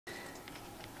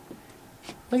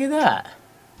Look at that.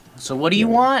 So what do you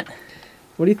want?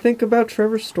 What do you think about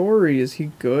Trevor's story? Is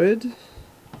he good?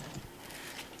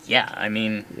 Yeah, I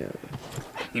mean,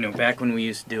 back when we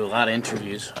used to do a lot of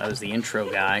interviews, I was the intro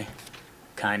guy,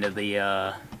 kind of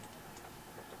the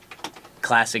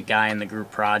classic guy in the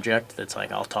group project that's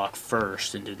like, I'll talk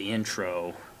first and do the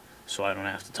intro so I don't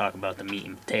have to talk about the meat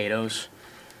and potatoes.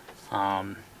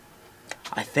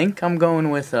 I think I'm going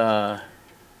with,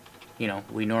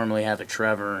 we normally have a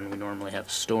Trevor and we normally have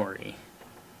a story.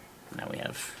 Now we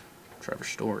have Trevor's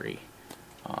story.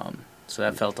 So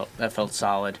that felt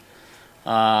solid.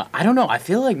 I don't know. I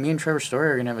feel like me and Trevor's story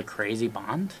are going to have a crazy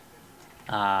bond.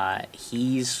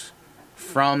 He's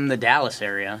from the Dallas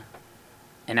area,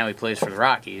 and now he plays for the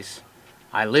Rockies.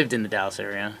 I lived in the Dallas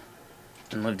area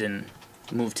and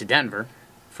moved to Denver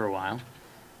for a while.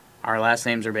 Our last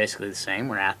names are basically the same.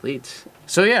 We're athletes.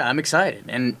 So, yeah, I'm excited.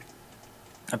 And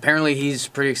apparently he's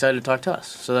pretty excited to talk to us.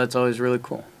 So that's always really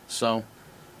cool. So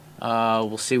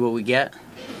we'll see what we get.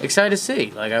 Excited to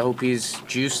see. I hope he's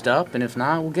juiced up, and if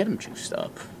not, we'll get him juiced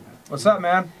up. What's up,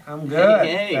 man? I'm good.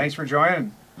 Hey. Thanks for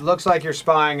joining. Looks like you're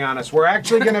spying on us. We're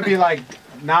actually going to be,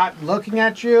 not looking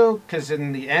at you, because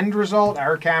in the end result,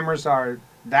 our cameras are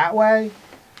that way.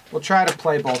 We'll try to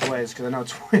play both ways, because I know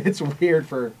it's weird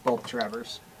for both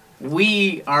Trevors.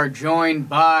 We are joined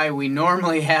by, we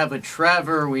normally have a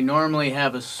Trevor, we normally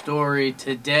have a story.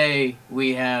 Today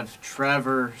we have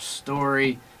Trevor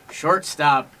Story,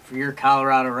 shortstop for your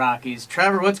Colorado Rockies.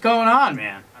 Trevor, what's going on,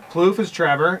 man? Plouffe is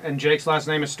Trevor, and Jake's last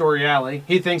name is Story Alley.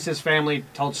 He thinks his family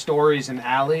told stories in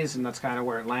alleys, and that's kind of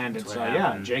where it landed. So,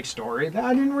 yeah, Jake's Story.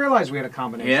 I didn't realize we had a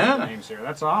combination of names here.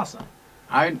 That's awesome.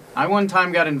 I one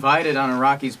time got invited on a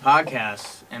Rockies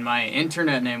podcast, and my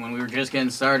internet name when we were just getting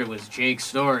started was Jake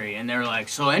Story, and they were like,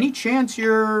 so any chance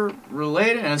you're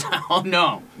related? And I was like, oh,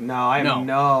 no.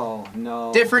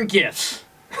 No. Different gifts.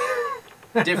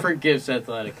 Different gifts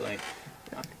athletically.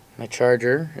 My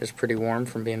charger is pretty warm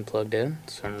from being plugged in,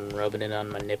 so I'm rubbing it on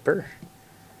my nipper,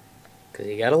 because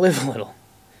you gotta live a little.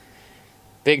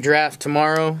 Big draft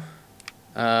tomorrow.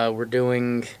 We're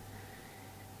doing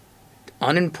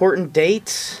unimportant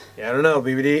dates. Yeah, I don't know,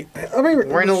 BBD.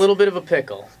 We're in a little bit of a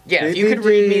pickle. Yeah, if you could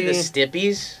read me the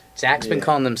stippies. Zach's been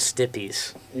calling them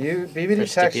stippies. BBD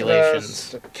texted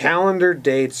us calendar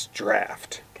dates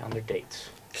draft. Calendar dates.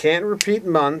 Can't repeat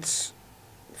months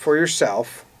for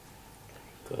yourself.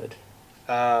 Good.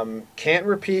 Can't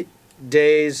repeat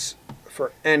days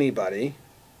for anybody.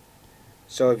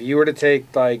 So if you were to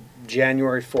take,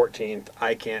 January 14th,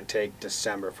 I can't take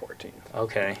December 14th.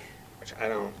 Okay. Which I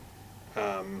don't...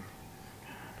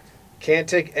 can't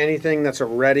take anything that's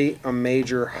already a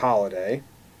major holiday.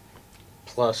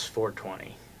 Plus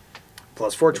 420.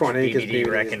 Plus 420. Which BBD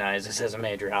recognizes as a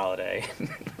major holiday.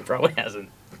 Probably hasn't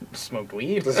smoked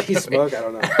weed. Does he smoke? I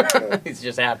don't know. He's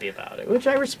just happy about it, which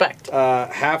I respect.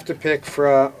 Have to pick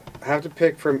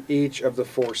from each of the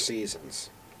 4 seasons.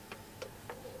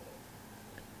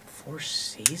 4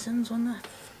 seasons? When the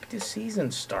fuck does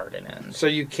season start and end? So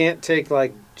you can't take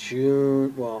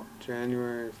June. Well,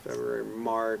 January, February,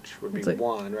 March would be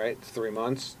 1, right? 3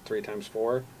 months. 3 times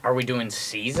 4. Are we doing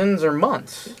seasons or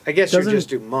months? I guess you just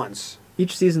do months.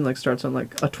 Each season starts on a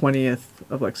 20th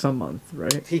of some month,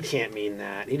 right? He can't mean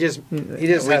that. He just we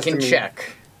has can to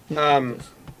check. And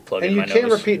you can't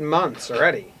repeat months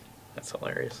already. That's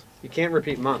hilarious. You can't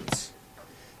repeat months.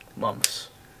 Months.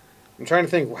 I'm trying to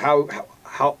think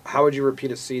how would you repeat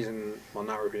a season while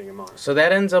not repeating a month? So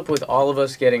that ends up with all of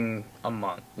us getting a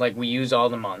month. We use all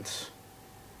the months,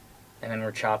 and then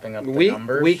we're chopping up the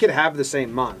numbers. We could have the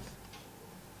same month.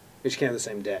 We just can't have the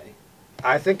same day.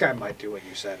 I think I might do what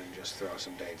you said and just throw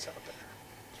some dates out there.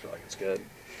 I feel like it's good.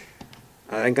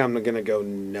 I think I'm going to go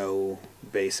no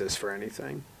basis for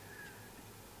anything.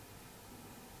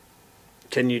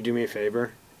 Can you do me a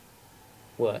favor?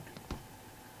 What?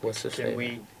 What's the favor? Can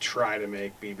we try to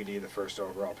make BBD the first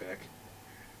overall pick?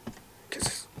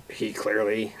 Because he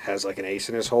clearly has an ace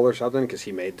in his hole or something because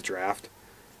he made the draft.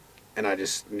 And I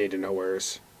just need to know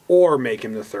where's... Or make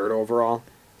him the 3rd overall.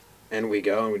 And we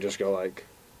go and we just go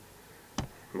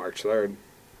March 3rd.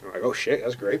 I'm like, oh shit,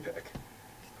 that's a great pick.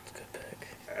 That's a good pick.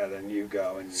 And then you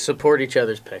go and... Support each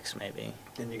other's picks, maybe.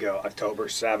 And you go October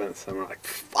 7th. And we're like,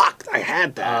 fuck, I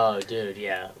had that. Oh, dude,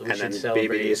 yeah. And then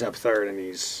BBD's up 3rd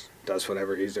and does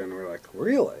whatever he's doing. And we're like,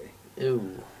 really?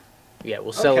 Ooh. Yeah,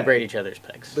 we'll celebrate each other's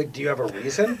picks. Do you have a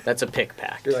reason? That's a pick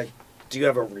pack. You're like, do you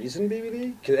have a reason,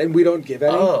 BBD? And we don't give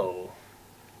any? Oh.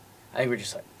 I think we're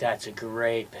just that's a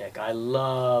great pick. I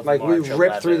love March 11th. We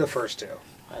ripped through the first 2.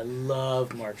 I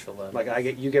love March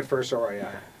 11th. You get first overall,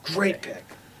 yeah. Great pick.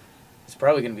 It's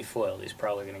probably going to be foiled. He's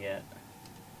probably going to get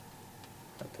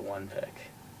the 1 pick.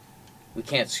 we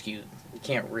can't skew. We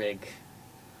can't rig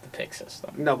the pick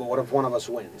system. No, but what if one of us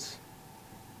wins?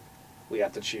 We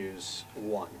have to choose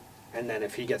one. And then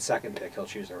if he gets second pick, he'll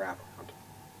choose a wraparound.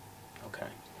 Okay.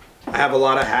 I have a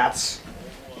lot of hats.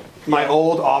 My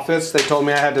old office, they told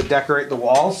me I had to decorate the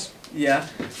walls. Yeah.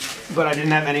 But I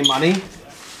didn't have any money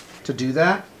to do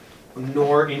that,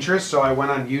 nor interest, so I went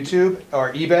on YouTube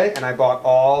or eBay and I bought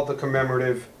all the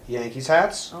commemorative Yankees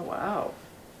hats. Oh wow.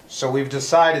 So we've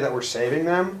decided that we're saving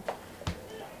them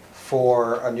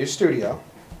for a new studio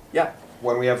Yeah.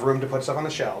 when we have room to put stuff on the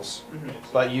shelves.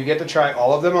 But you get to try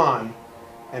all of them on,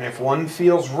 and if one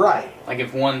feels right, Like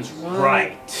if one's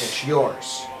right. it's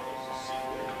yours.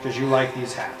 Because you like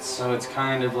these hats. So it's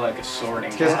kind of like a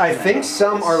sorting. Because I think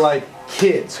some are like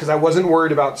kids, because I wasn't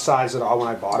worried about size at all when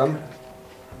I bought them.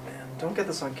 Man, don't get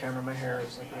this on camera. My hair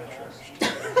is like really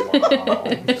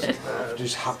trashed. Wow.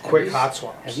 Just quick hot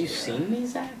swaps. Have you seen me,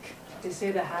 Zach? They say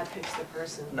the hat picks the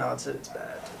person. No, it's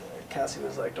bad. Cassie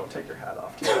was like, "Don't take your hat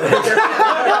off."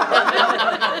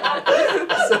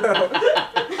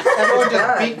 Everyone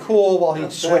just be cool while he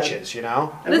switches, you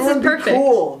know? This is Everyone be perfect.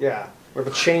 Cool. Yeah. We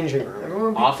have a changing room.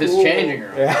 Everyone be Office cool. changing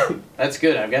room. Yeah. That's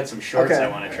good. I've got some shorts Okay. I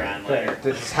want to try on later.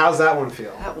 How's that one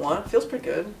feel? That one feels pretty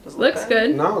good. Does it look Looks bad?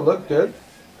 good. No, it looked good.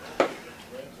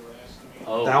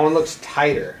 Oh. That one looks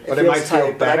tighter, but it feels might feel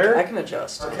tight, but better. I can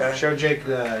adjust. Okay. Show Jake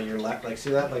your left, like,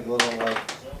 see that? Like, little, like,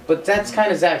 But that's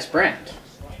kind of Zach's brand.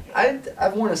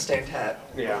 I've worn a stained hat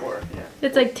Yeah. before. Yeah.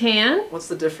 It's like tan. What's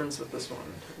the difference with this one?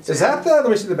 is that the, let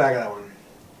me see the back of that one.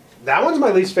 That one's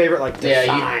my least favorite, like, Yeah,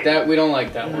 design. that we don't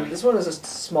like that one. This one is just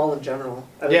small in general.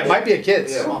 Yeah, it might be a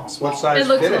kid's. Yeah. Small, small. What size It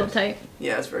looks a fit little it? tight.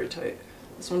 Yeah, it's very tight.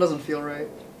 This one doesn't feel right.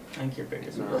 I think you're big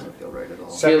as This one doesn't feel right at all.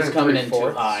 Seven Feels and coming in too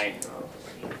 3/4. high.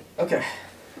 Okay.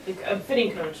 A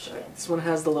fitting coach. This one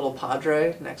has the little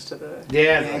Padre next to the.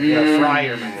 Yeah, like the Mm.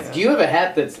 fryer man. Do you have a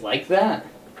hat that's like that?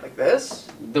 Like this?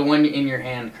 The one in your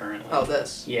hand currently? Oh,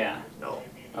 this? Yeah. No.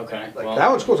 Okay. Like Well, That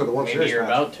one's closer to the World maybe Series you're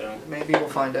match. about to. Maybe we'll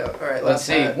find out. All right, Let's last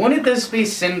see. hat. Wouldn't this be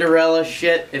Cinderella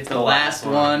shit if the last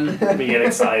one? We get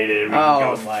excited. We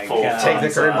Oh can go my full God. Take the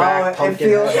curtain Oh, back. it pumpkin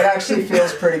feels. head. It actually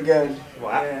feels pretty good.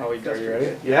 Wow. Yeah, Are it feels you pretty ready?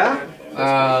 good. Yeah? Is that the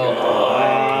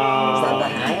Oh. I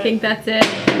hat? think that's it.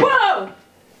 Whoa!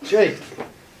 Jake,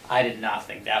 I did not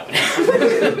think that would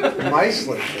happen.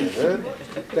 nicely, dude.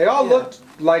 They all looked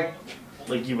like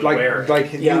Like you would wear.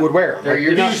 like Yeah. you would wear. They're Like,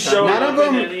 your none, show none up of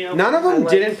in them, any of none of them I like-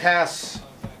 didn't pass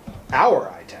our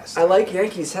eye test. I like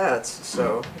Yankees hats,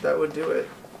 so that would do it.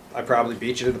 I probably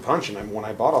beat you to the punch when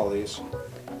I bought all these.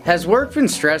 Has work been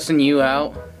stressing you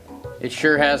out? It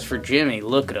sure has for Jimmy.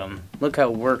 Look at him. Look how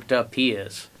worked up he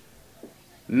is.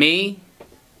 Me?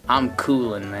 I'm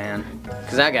coolin', man.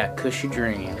 'Cause I got cushy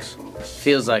dreams.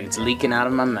 Feels like it's leaking out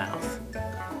of my mouth.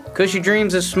 Cushy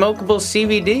Dreams is smokable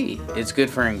CBD. It's good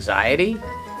for anxiety,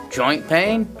 joint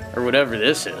pain, or whatever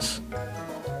this is.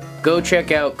 Go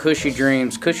check out Cushy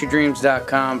Dreams,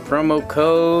 cushydreams.com, promo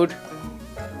code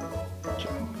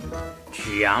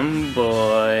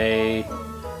Jomboy.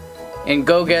 And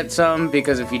go get some,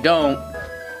 because if you don't,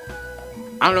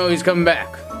 I don't know who's coming back.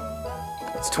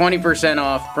 It's 20%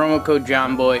 off, promo code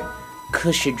Jomboy,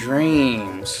 Cushy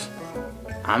Dreams.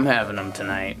 I'm having them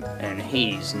tonight, and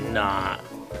he's not.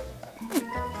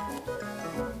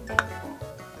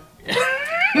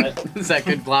 Is that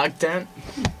good vlog tent?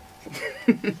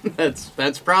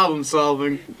 that's problem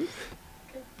solving.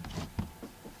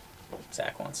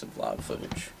 Zach wants some vlog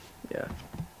footage. Yeah.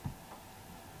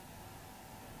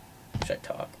 Should I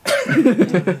talk?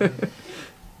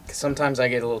 'Cause sometimes I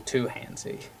get a little too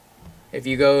handsy. If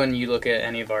you go and you look at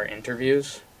any of our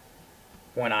interviews,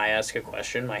 when I ask a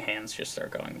question, my hands just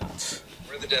start going nuts.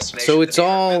 So it's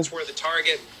all Mets were the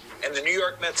target, and the New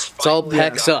York Mets it's all finally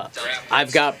pecs got up. the draft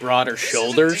I've got broader This is a team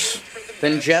shoulders for the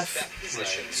than Mets Jeff, that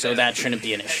position. so that shouldn't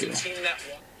be an As a issue. team that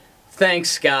won-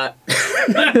 Thanks, Scott.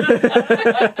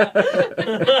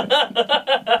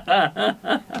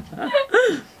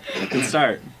 Good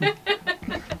start.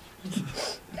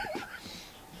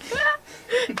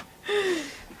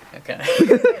 Okay.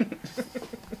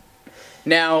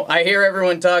 Now, I hear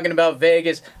everyone talking about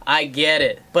Vegas. I get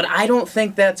it. But I don't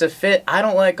think that's a fit. I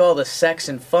don't like all the sex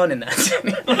and fun in that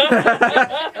city.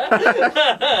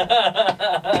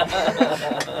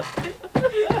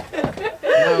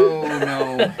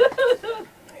 No. I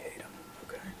hate him.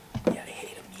 Okay. Yeah, I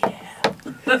hate him.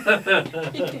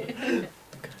 Yeah.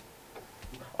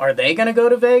 Are they going to go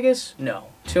to Vegas? No.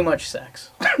 Too much sex.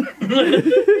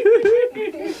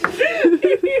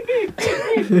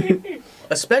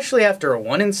 Especially after a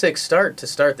 1-6 start to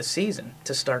start the season.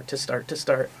 To start.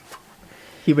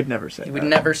 He would never say He would that.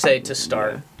 never say to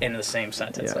start in the same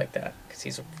sentence Yeah. like that. Because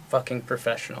he's a fucking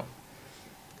professional.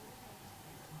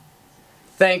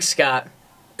 Thanks, Scott.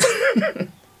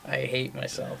 I hate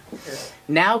myself.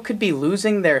 Now could be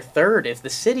losing their third if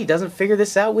the city doesn't figure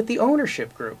this out with the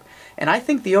ownership group. And I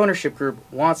think the ownership group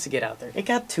wants to get out there. It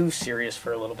got too serious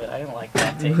for a little bit. I didn't like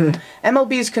that take.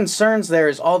 MLB's concerns there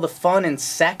is all the fun and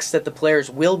sex that the players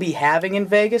will be having in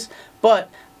Vegas, but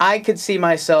I could see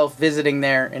myself visiting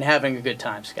there and having a good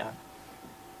time, Scott.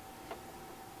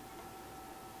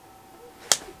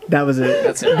 That was it.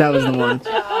 That's it. That was the one.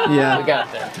 Yeah. We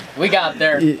got there. We got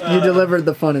there. You delivered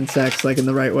the fun and sex like in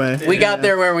the right way. We got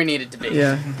there where we needed to be.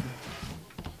 Yeah.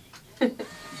 Late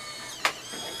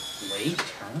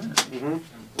turn. Mm-hmm.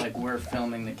 Like we're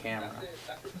filming the camera.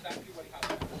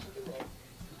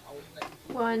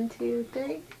 1, 2,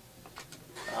 3.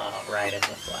 Oh, right at the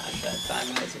flash. That time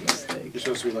was a mistake. You're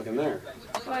supposed to be looking there.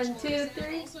 1, 2,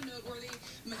 3.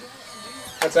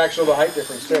 That's actually the height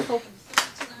difference too.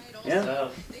 Yeah.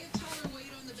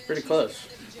 It's pretty close.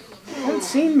 I haven't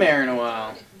seen Mare in a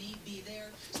while.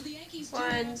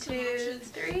 1, 2,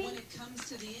 3.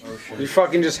 Oh, shit. You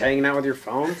fucking just hanging out with your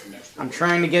phone? I'm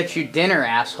trying to get you dinner,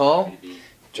 asshole.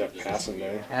 Jeff Passan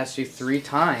Day. Asked you 3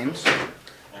 times.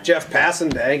 Jeff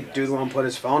Passan Day. Dude the one put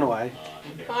his phone away.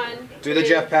 1. Do the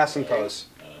Jeff Passan pose.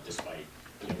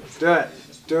 Do it.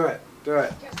 Do it. Do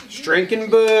it. Drinking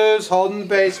booze, holding the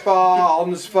baseball,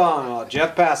 holding his phone. Oh,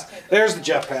 Jeff Passan. There's the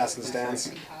Jeff Passan stance.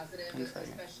 Do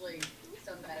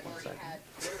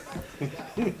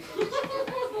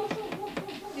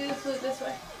the flute this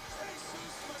way.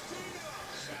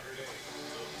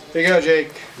 Here you go,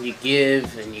 Jake. You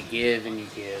give and you give and you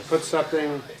give. Put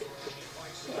something.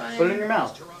 1, Put it in your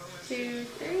mouth. 2,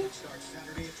 3.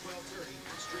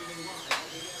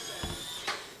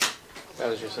 That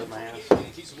was just in my ass.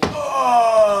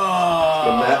 Oh!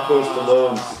 The Matt Post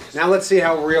alone. Now let's see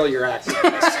how real your accent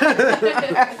is.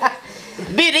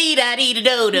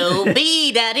 Biddy-da-dee-da-do-do,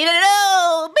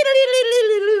 bee-da-dee-da-do,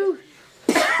 biddy-da-dee-da-do.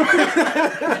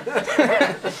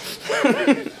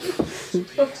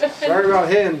 Sorry about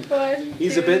him. 1,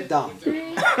 He's 2, a bit dumb.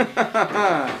 3.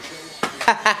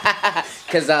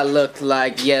 Cause I look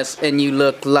like yes and you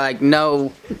look like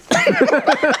no.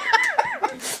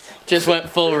 Just went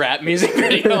full rap music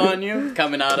video on you,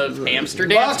 coming out of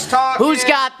Amsterdam. Buck's talking. Who's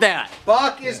got that?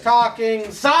 Buck is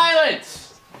talking.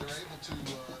 Silence! They're able to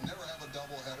never have a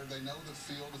doubleheader. They know the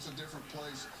field. It's a different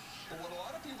place. But what a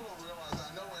lot of people don't realize,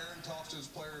 I know Aaron talked to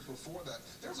his players before that,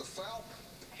 there's a foul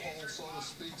pole, so to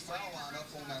speak, foul line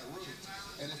up on that roof.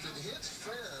 And if it hits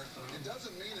fair, it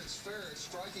doesn't mean it's fair at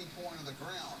striking point of the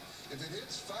ground. If it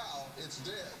hits foul, it's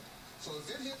dead. So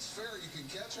if it hits fair, you can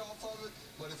catch off of it.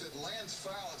 But if it lands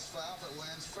foul, it's foul. If it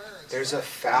lands fair, it's There's a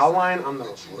foul line on the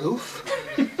roof?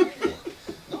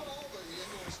 Not all the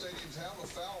indoor stadiums have a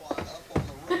foul line up on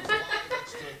the roof.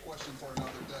 That's a question for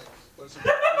another day. But it's a